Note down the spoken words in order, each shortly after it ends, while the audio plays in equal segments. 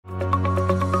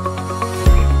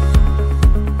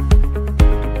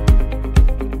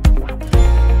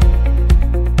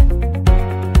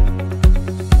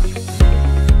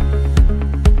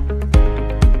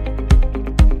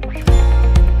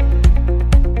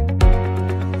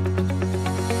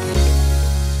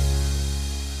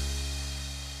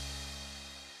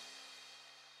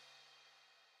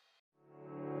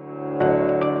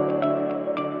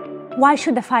Why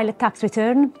should I file a tax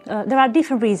return? There are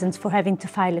different reasons for having to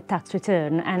file a tax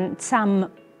return, and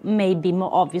some may be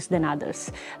more obvious than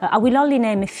others. I will only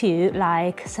name a few,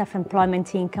 like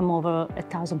self-employment income over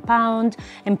 £1,000,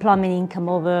 employment income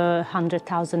over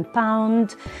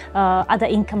 £100,000, other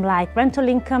income like rental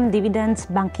income, dividends,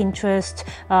 bank interest,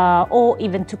 or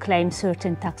even to claim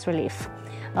certain tax relief.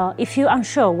 If you're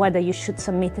unsure whether you should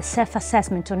submit a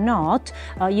self-assessment or not,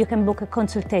 you can book a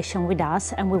consultation with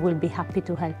us and we will be happy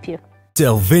to help you.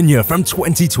 Vigna from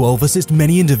 2012 assists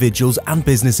many individuals and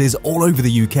businesses all over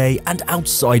the UK and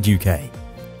outside UK.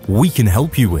 We can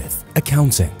help you with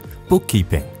accounting,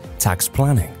 bookkeeping, tax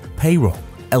planning, payroll,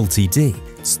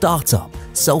 LTD, startup,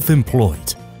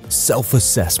 self-employed,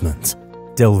 self-assessment.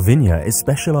 Vigna is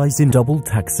specialised in Double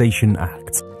Taxation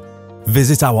Act.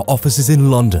 Visit our offices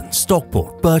in London,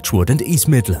 Stockport, Birchwood and East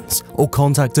Midlands, or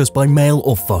contact us by mail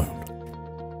or phone.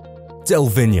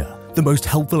 Vigna, the most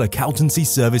helpful accountancy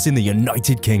service in the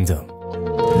United Kingdom.